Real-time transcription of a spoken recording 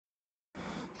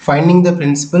Finding the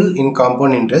principal in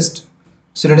compound interest.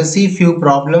 So let us see few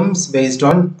problems based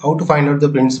on how to find out the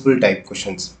principal type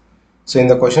questions. So in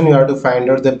the question you have to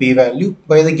find out the p-value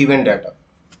by the given data.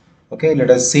 Okay, let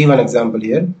us see one example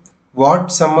here.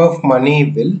 What sum of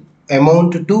money will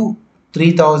amount to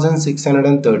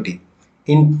 3630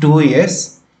 in 2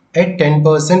 years at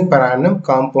 10% per annum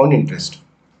compound interest?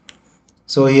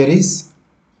 So here is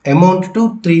amount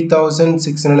to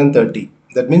 3630.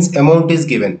 That means amount is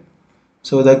given.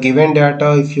 So the given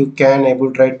data, if you can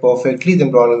able to write perfectly,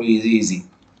 then problem is easy.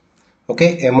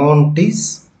 Okay, amount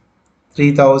is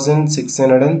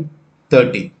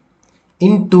 3630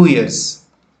 in 2 years.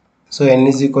 So n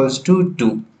is equals to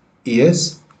 2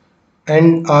 years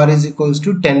and r is equals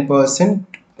to 10%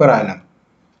 per annum.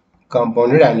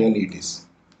 Compounded annually it is.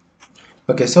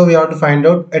 Okay, so we have to find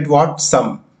out at what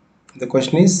sum. The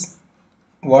question is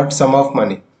what sum of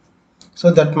money.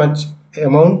 So that much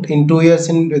amount in 2 years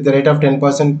in with the rate of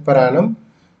 10% per annum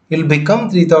will become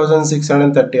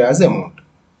 3630 as amount.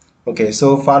 Okay,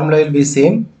 so formula will be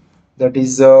same, that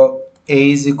is A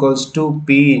is equals to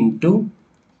P into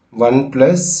 1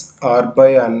 plus R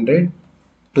by 100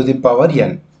 to the power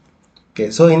n.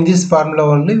 Okay, so in this formula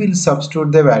only we will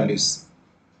substitute the values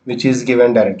which is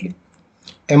given directly.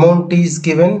 Amount is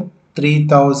given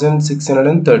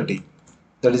 3630,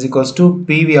 that is equals to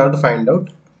P we have to find out.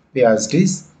 We asked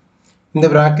is in the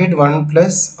bracket 1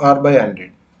 plus R by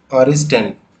 100. R is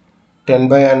 10. 10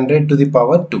 by 100 to the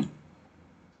power 2.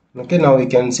 Okay, now we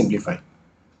can simplify.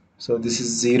 So this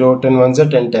is 0, 10 ones are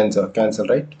 10 tens are cancel,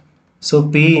 right? So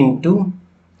P into,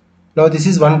 now this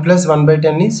is 1 plus 1 by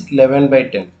 10 is 11 by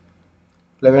 10.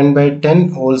 11 by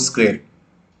 10 whole square.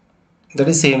 That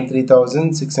is same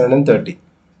 3630.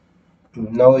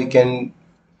 Now we can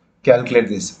calculate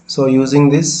this. So using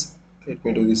this, let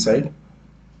me do this side.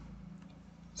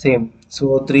 Same.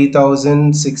 So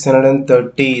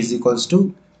 3630 is equals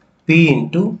to P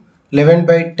into 11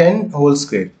 by 10 whole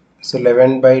square. So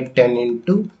 11 by 10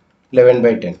 into 11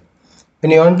 by 10.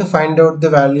 When you want to find out the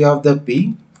value of the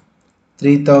P,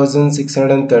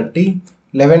 3630,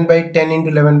 11 by 10 into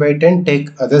 11 by 10, take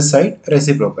other side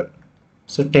reciprocal.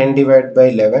 So 10 divided by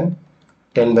 11,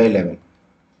 10 by 11.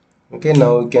 Okay,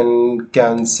 now we can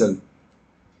cancel.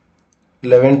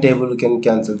 11 table we can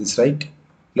cancel this, right?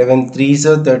 11 3s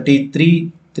are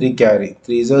 33, 3 carry,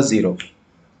 3s are 0.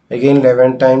 Again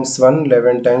 11 times 1,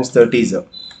 11 times 30 is.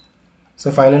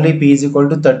 So finally P is equal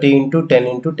to 30 into 10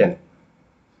 into 10.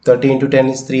 30 into 10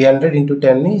 is 300 into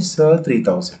 10 is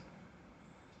 3000.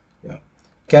 Yeah.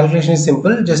 Calculation is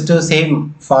simple, just the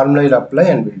same formula will apply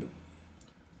and we'll do.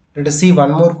 Let us see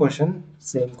one more question,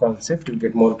 same concept, you'll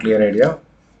get more clear idea.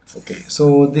 Okay,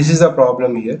 so this is a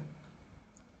problem here.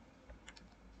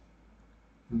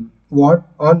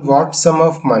 What sum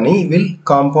of money will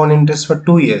compound interest for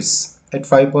 2 years at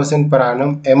 5% per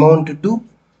annum amount to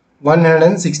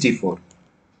 164?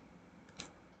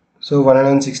 So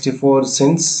 164,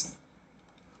 since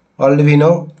already we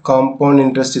know compound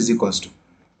interest is equals to,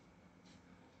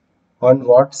 on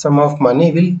what sum of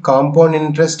money will compound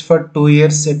interest for 2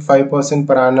 years at 5%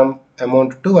 per annum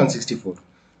amount to 164?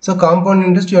 So compound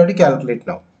interest you have to calculate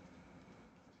now.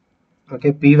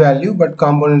 Okay, p value, but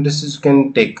compound interest you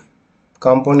can take.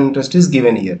 Compound interest is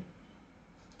given here,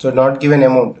 so not given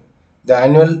amount, the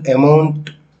annual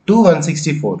amount to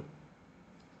 164.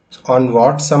 So on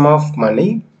what sum of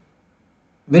money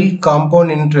will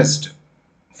compound interest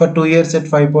for 2 years at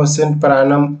 5% per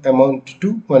annum amount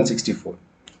to 164?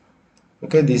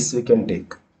 Okay, this we can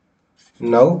take.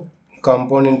 Now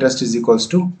compound interest is equals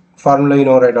to, formula you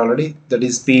know right already, that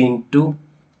is P into,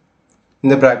 in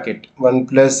the bracket 1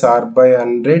 plus R by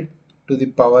 100 to the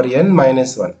power n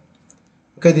minus 1.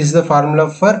 Okay, this is the formula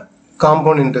for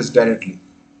compound interest directly.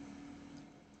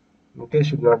 Okay,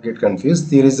 should not get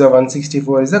confused. There is a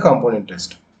 164 is the compound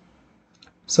interest.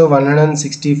 So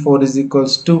 164 is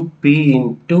equals to P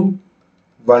into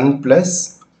 1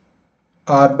 plus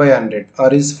R by 100.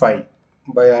 R is 5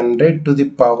 by 100 to the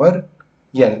power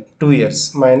n, 2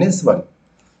 years minus 1.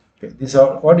 Okay, this is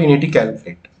what you need to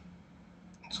calculate.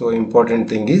 So important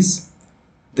thing is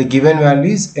the given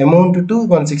value is amount to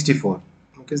 164.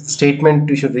 Okay, the statement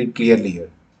you should read clearly here.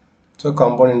 So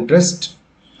compound interest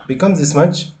becomes this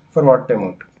much for what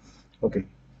amount. Okay.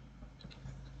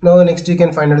 Now next you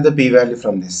can find out the p value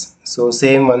from this. So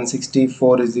same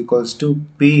 164 is equals to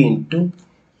P into,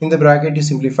 in the bracket you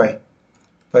simplify.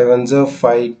 5 ones are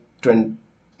 5, 20,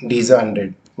 these are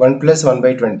 100. 1 plus 1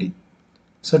 by 20.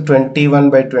 So 21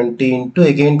 by 20 into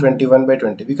again 21 by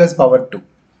 20 because power 2.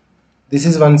 This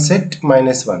is one set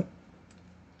minus 1.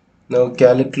 Now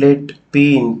calculate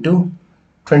P into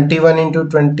 21 into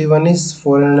 21 is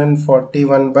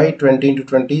 441 by 20 into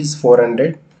 20 is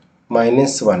 400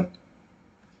 minus 1.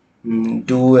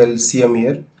 Do LCM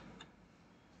here.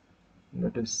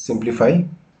 Let us simplify.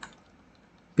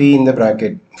 P in the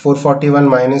bracket. 441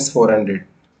 minus 400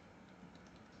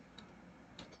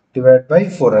 divided by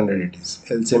 400 it is.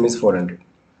 LCM is 400.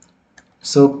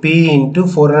 So P into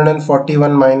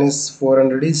 441 minus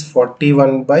 400 is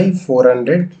 41 by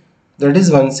 400, that is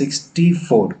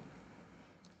 164.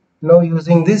 Now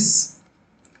using this,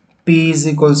 P is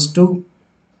equals to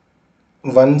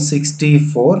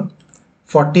 164.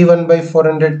 41 by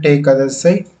 400 take other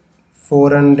side,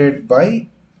 400 by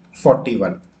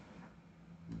 41.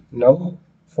 Now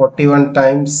 41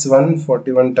 times 1,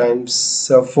 41 times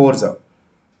 4 is,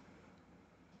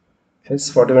 yes,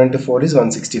 41 into 4 is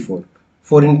 164.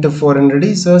 4 into 400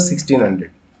 is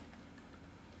 1600.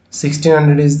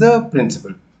 1600 is the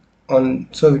principal.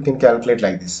 So we can calculate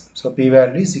like this. So P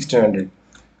value is 1600.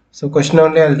 So question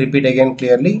only, I'll repeat again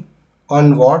clearly.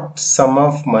 On what sum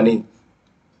of money,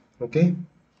 okay,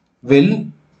 will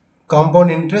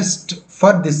compound interest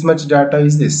for this much data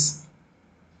is this?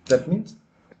 That means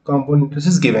compound interest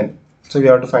is given. So we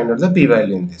have to find out the P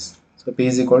value in this. So P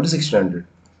is equal to 1600.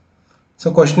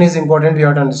 So question is important, we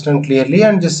have to understand clearly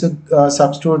and just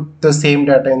substitute the same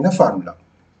data in the formula.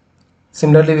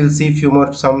 Similarly, we'll see few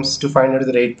more sums to find out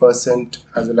the rate percent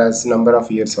as well as number of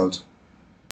years also.